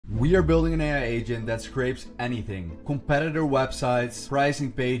We are building an AI agent that scrapes anything. Competitor websites,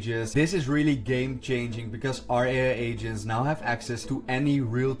 pricing pages. This is really game changing because our AI agents now have access to any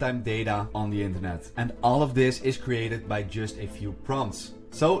real-time data on the internet. And all of this is created by just a few prompts.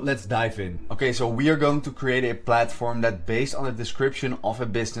 So let's dive in. Okay, so we are going to create a platform that based on the description of a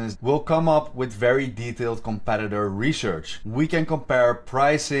business will come up with very detailed competitor research. We can compare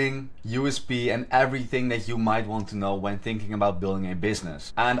pricing, USP and everything that you might want to know when thinking about building a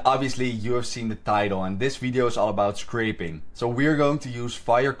business. And obviously you have seen the title and this video is all about scraping. So we are going to use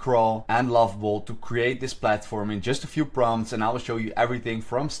Firecrawl and Lovable to create this platform in just a few prompts, and I will show you everything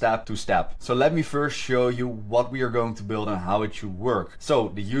from step to step. So let me first show you what we are going to build and how it should work. So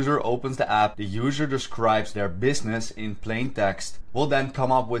the user opens the app, the user describes their business in plain text. We'll then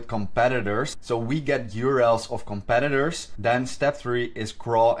come up with competitors. So we get URLs of competitors. Then step 3 is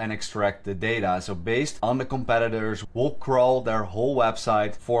crawl and extract the data. So based on the competitors, we'll crawl their whole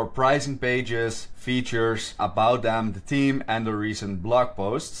website for pricing pages, features, about them, the team, and the recent blog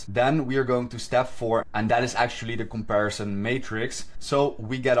posts. Then we are going to step 4, and that is actually the comparison matrix. So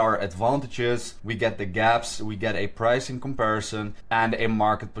we get our advantages, we get the gaps, we get a pricing comparison, and a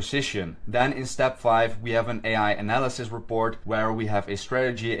market position. Then in step 5, we have an AI analysis report where we have a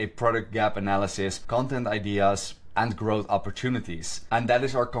strategy, a product gap analysis, content ideas, and growth opportunities. And that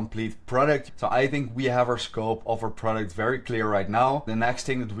is our complete product. So I think we have our scope of our product very clear right now. The next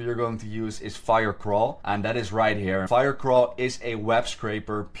thing that we are going to use is Firecrawl, and that is right here. Firecrawl is a web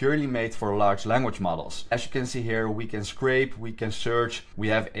scraper purely made for large language models. As you can see here, we can scrape, we can search, we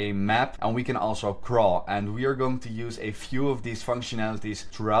have a map, and we can also crawl. And we are going to use a few of these functionalities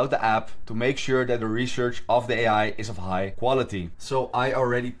throughout the app to make sure that the research of the AI is of high quality. So I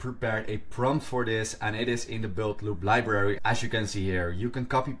already prepared a prompt for this, and it is in the build loop library. As you can see here, you can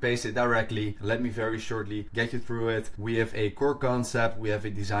copy paste it directly. Let me very shortly get you through it. We have a core concept, we have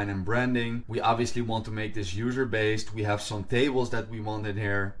a design and branding. We obviously want to make this user based. We have some tables that we want in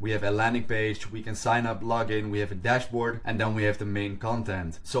here. We have a landing page, we can sign up, log in, we have a dashboard, and then we have the main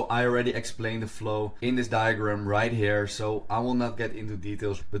content. So I already explained the flow in this diagram right here, so I will not get into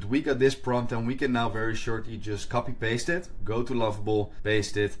details, but we got this prompt and we can now very shortly just copy paste it, go to Lovable,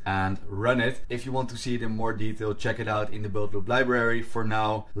 paste it, and run it. If you want to see it in more detail, check it out in the build loop library. For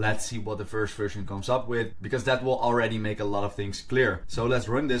now, let's see what the first version comes up with, because that will already make a lot of things clear. So let's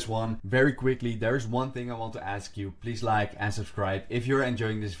run this one very quickly. There's one thing I want to ask you. Please like and subscribe if you're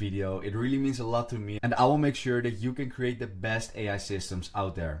enjoying this video. It really means a lot to me, and I will make sure that you can create the best AI systems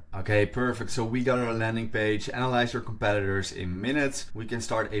out there. Okay, perfect. So we got our landing page, analyze your competitors in minutes. We can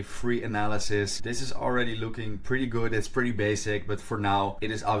start a free analysis. This is already looking pretty good. It's pretty basic, but for now,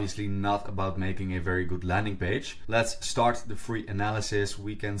 it is obviously not about making a very good landing page. Let's start the free analysis.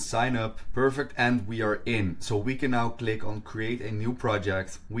 We can sign up. Perfect, and we are in. So we can now click on create a new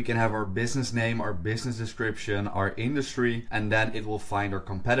project. We can have our business name, our business description, our industry, and then it will find our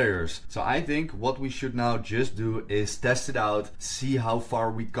competitors. So I think what we should now just do is test it out, see how far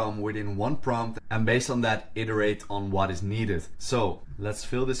we come within one prompt, and based on that, iterate on what is needed. So let's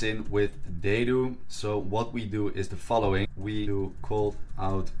fill this in with Dedu. So what we do is the following. We do cold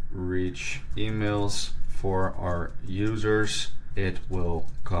outreach emails for our users. It will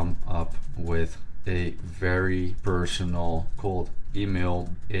come up with a very personal cold email.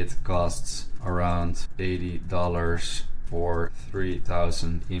 It costs around $80 for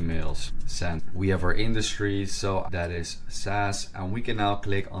 3,000 emails sent. We have our industry, so that is SaaS, and we can now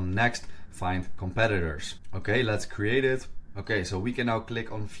click on next, find competitors. Okay, let's create it. Okay, so we can now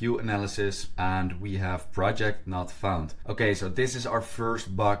click on view analysis and we have project not found. Okay, so this is our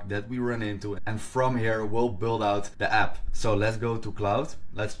first bug that we run into, and from here we'll build out the app. So let's go to cloud.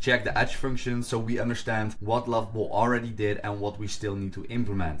 Let's check the edge function so we understand what Lovable already did and what we still need to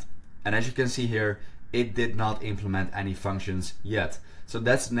implement. And as you can see here, it did not implement any functions yet. So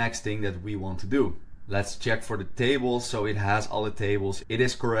that's the next thing that we want to do. Let's check for the tables. So it has all the tables. It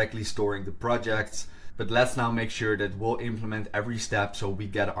is correctly storing the projects. But let's now make sure that we'll implement every step so we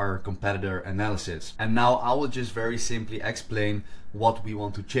get our competitor analysis. And now I will just very simply explain what we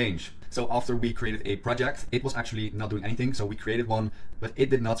want to change. So after we created a project, it was actually not doing anything. So we created one, but it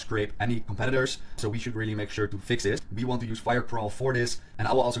did not scrape any competitors. So we should really make sure to fix this. We want to use Firecrawl for this. And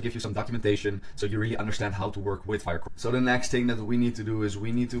I will also give you some documentation so you really understand how to work with Firecrawl. So the next thing that we need to do is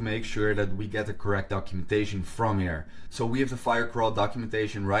we need to make sure that we get the correct documentation from here. So we have the Firecrawl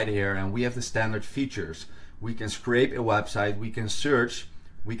documentation right here, and we have the standard features. We can scrape a website, we can search,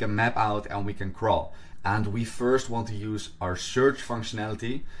 we can map out, and we can crawl. And we first want to use our search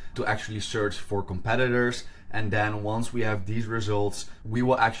functionality to actually search for competitors. And then once we have these results, we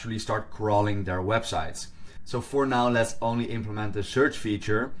will actually start crawling their websites. So for now, let's only implement the search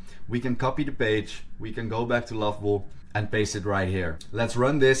feature. We can copy the page, we can go back to Lovable and paste it right here. Let's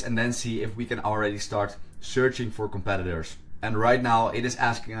run this and then see if we can already start searching for competitors. And right now it is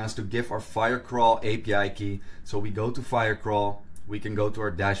asking us to give our Firecrawl API key. So we go to Firecrawl, we can go to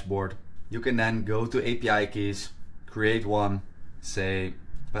our dashboard. You can then go to API keys, create one, say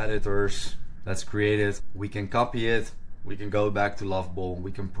competitors. Let's create it. We can copy it. We can go back to Lovable.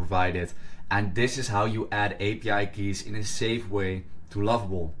 We can provide it. And this is how you add API keys in a safe way to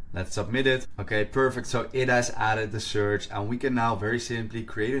Lovable. Let's submit it. Okay, perfect. So it has added the search and we can now very simply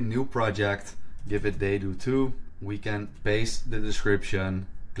create a new project, give it they do too. We can paste the description,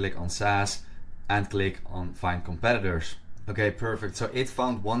 click on SaaS and click on find competitors. Okay, perfect. So it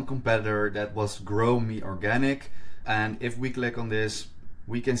found one competitor that was Grow Me Organic. And if we click on this,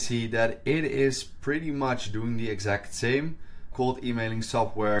 we can see that it is pretty much doing the exact same. Cold emailing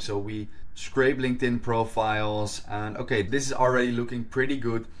software. So we scrape LinkedIn profiles and okay, this is already looking pretty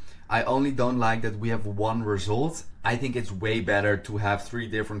good. I only don't like that we have one result. I think it's way better to have 3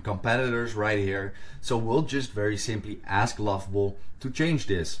 different competitors right here. So we'll just very simply ask Lovable to change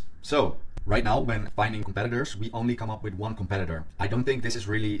this. So right now when finding competitors, we only come up with 1 competitor. I don't think this is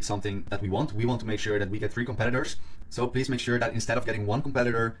really something that we want. We want to make sure that we get 3 competitors. So please make sure that instead of getting 1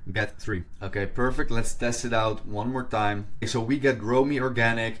 competitor, get 3. Okay, perfect. Let's test it out one more time. So we get Grow Me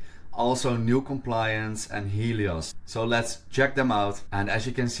Organic, also New Compliance and Helios. So let's check them out. And as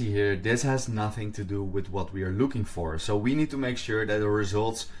you can see here, this has nothing to do with what we are looking for. So we need to make sure that the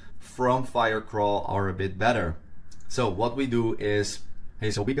results from Firecrawl are a bit better. So what we do is,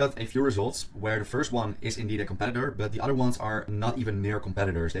 hey, so we got a few results where the first one is indeed a competitor, but the other ones are not even near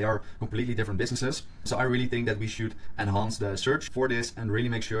competitors. They are completely different businesses. So I really think that we should enhance the search for this and really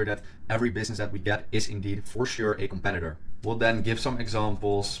make sure that every business that we get is indeed for sure a competitor. We'll then give some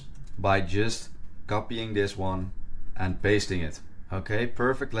examples by just copying this one and pasting it. Okay,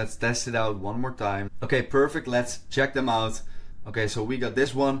 perfect. Let's test it out one more time. Okay, perfect. Let's check them out. Okay, so we got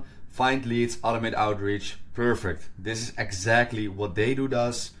this one, find leads, automate outreach. Perfect. This is exactly what they do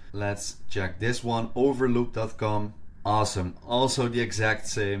does. Let's check this one, overloop.com. Awesome. Also the exact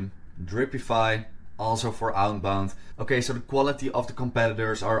same. Dripify, also for outbound. Okay, so the quality of the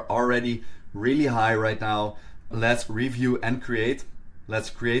competitors are already really high right now. Let's review and create. Let's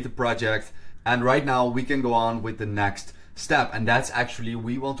create a project. And right now we can go on with the next step. And that's actually,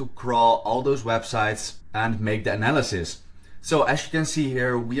 we want to crawl all those websites and make the analysis. So as you can see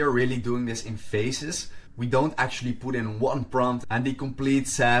here, we are really doing this in phases. We don't actually put in one prompt and the complete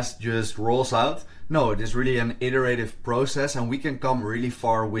SaaS just rolls out. No, it is really an iterative process and we can come really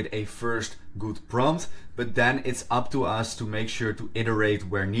far with a first good prompt, but then it's up to us to make sure to iterate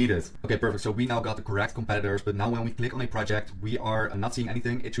where needed. Okay, perfect. So we now got the correct competitors, but now when we click on a project, we are not seeing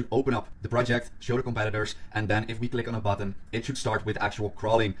anything. It should open up the project, show the competitors, and then if we click on a button, it should start with actual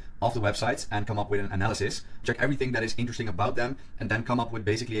crawling of the websites and come up with an analysis, check everything that is interesting about them, and then come up with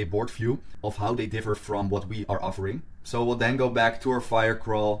basically a board view of how they differ from what we are offering. So we'll then go back to our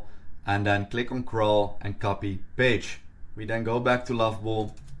Firecrawl and then click on crawl and copy page. We then go back to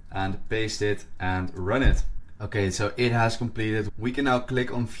Lovable and paste it and run it. Okay, so it has completed. We can now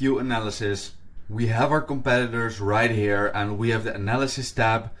click on view analysis. We have our competitors right here and we have the analysis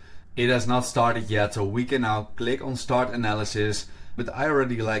tab. It has not started yet, so we can now click on start analysis. But I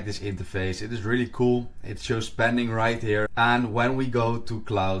already like this interface. It is really cool. It shows spending right here. And when we go to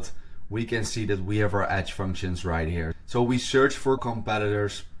cloud, we can see that we have our edge functions right here. So we search for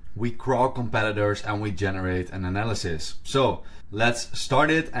competitors, we crawl competitors, and we generate an analysis. So let's start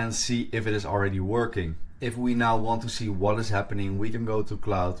it and see if it is already working. If we now want to see what is happening, we can go to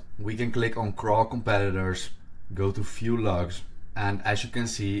cloud. We can click on crawl competitors, go to view logs. And as you can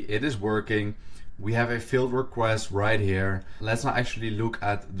see, it is working. We have a field request right here. Let's now actually look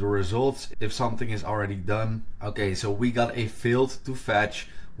at the results if something is already done. Okay, so we got a field to fetch.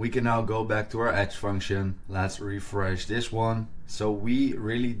 We can now go back to our edge function. Let's refresh this one. So we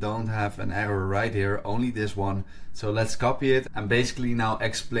really don't have an error right here, only this one. So let's copy it and basically now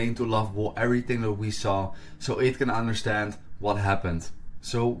explain to Lovable everything that we saw so it can understand what happened.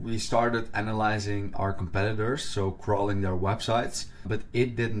 So we started analyzing our competitors, so crawling their websites, but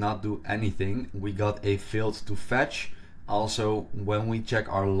it did not do anything. We got a field to fetch. Also, when we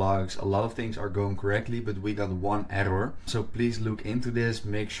check our logs, a lot of things are going correctly, but we got one error. So please look into this,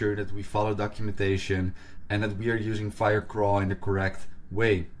 make sure that we follow documentation and that we are using Firecrawl in the correct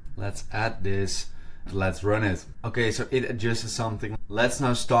way. Let's add this. Let's run it. Okay, so it adjusted something. Let's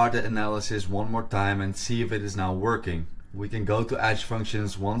now start the analysis one more time and see if it is now working. We can go to edge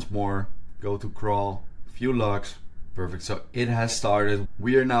functions once more, go to crawl, view logs, Perfect, so it has started.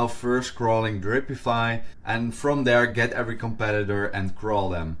 We are now first crawling Dripify, and from there get every competitor and crawl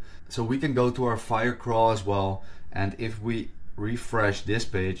them. So we can go to our Firecrawl as well, and if we refresh this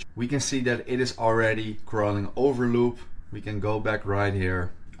page, we can see that it is already crawling Overloop. We can go back right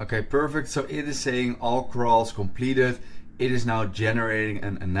here. Okay, perfect, so it is saying all crawls completed. It is now generating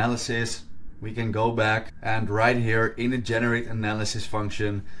an analysis. We can go back, and right here in the generate analysis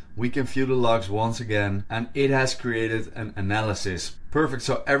function, we can view the logs once again, and it has created an analysis. Perfect,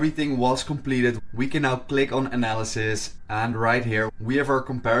 so everything was completed. We can now click on analysis, and right here we have our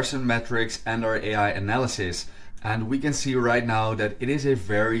comparison metrics and our AI analysis. And we can see right now that it is a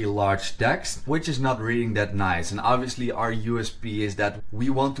very large text, which is not reading that nice. And obviously our USP is that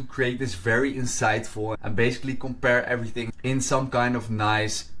we want to create this very insightful and basically compare everything in some kind of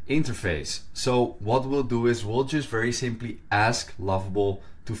nice interface. So what we'll do is we'll just very simply ask Lovable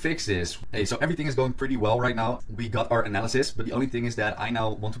to fix this. Hey, so everything is going pretty well right now. We got our analysis, but the only thing is that I now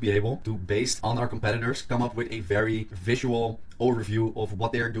want to be able to, based on our competitors, come up with a very visual overview of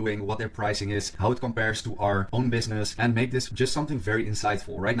what they're doing, what their pricing is, how it compares to our own business, and make this just something very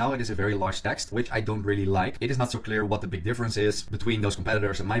insightful. Right now it is a very large text, which I don't really like. It is not so clear what the big difference is between those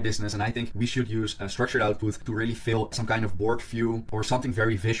competitors and my business, and I think we should use a structured output to really fill some kind of board view or something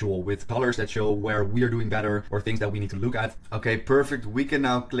very visual with colors that show where we are doing better or things that we need to look at. Okay, perfect. We can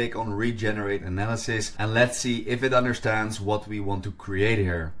now click on regenerate analysis, and let's see if it understands what we want to create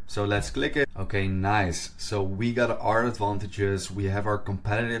here. So let's click it. Okay, nice. So we got our advantages, we have our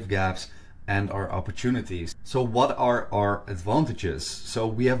competitive gaps and our opportunities. So what are our advantages? So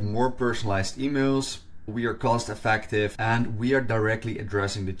we have more personalized emails, we are cost effective, and we are directly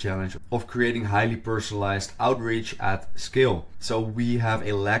addressing the challenge of creating highly personalized outreach at scale. So we have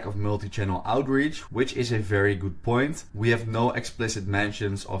a lack of multi-channel outreach, which is a very good point. We have no explicit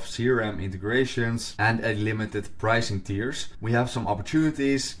mentions of CRM integrations and a limited pricing tiers. We have some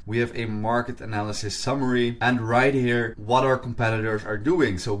opportunities. We have a market analysis summary, and right here what our competitors are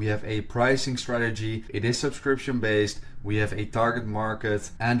doing. So we have a pricing strategy. It is subscription based. We have a target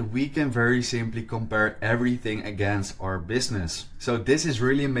market, and we can very simply compare everything against our business. So this is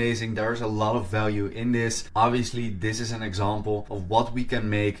really amazing. There's a lot of value in this. Obviously, this is an example of what we can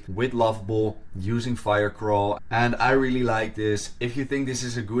make with Lovable using Firecrawl, and I really like this. If you think this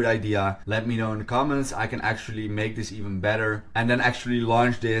is a good idea, let me know in the comments. I can actually make this even better and then actually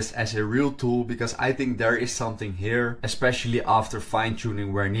launch this as a real tool, because I think there is something here, especially after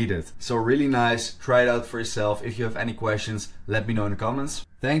fine-tuning where needed. So really nice. Try it out for yourself. If you have any questions, let me know in the comments.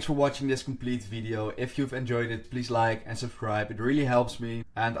 Thanks for watching this complete video. If you've enjoyed it, please like and subscribe. It really helps me,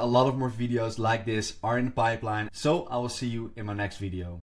 and a lot of more videos like this are in the pipeline. So I will see you in my next video.